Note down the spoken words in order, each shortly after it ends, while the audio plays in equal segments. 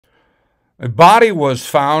A body was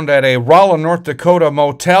found at a Rolla, North Dakota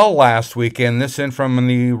motel last weekend. This in from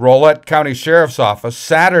the Rolla County Sheriff's Office.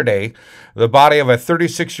 Saturday, the body of a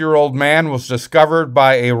 36-year-old man was discovered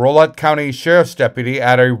by a Rolla County Sheriff's deputy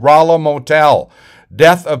at a Rolla motel.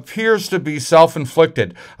 Death appears to be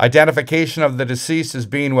self-inflicted. Identification of the deceased is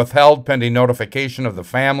being withheld pending notification of the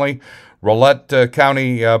family. Rolette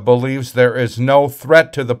County believes there is no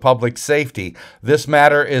threat to the public safety. This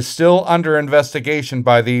matter is still under investigation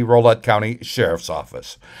by the Rolette County Sheriff's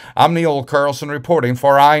Office. I'm Neil Carlson reporting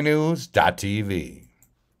for iNewZ.TV.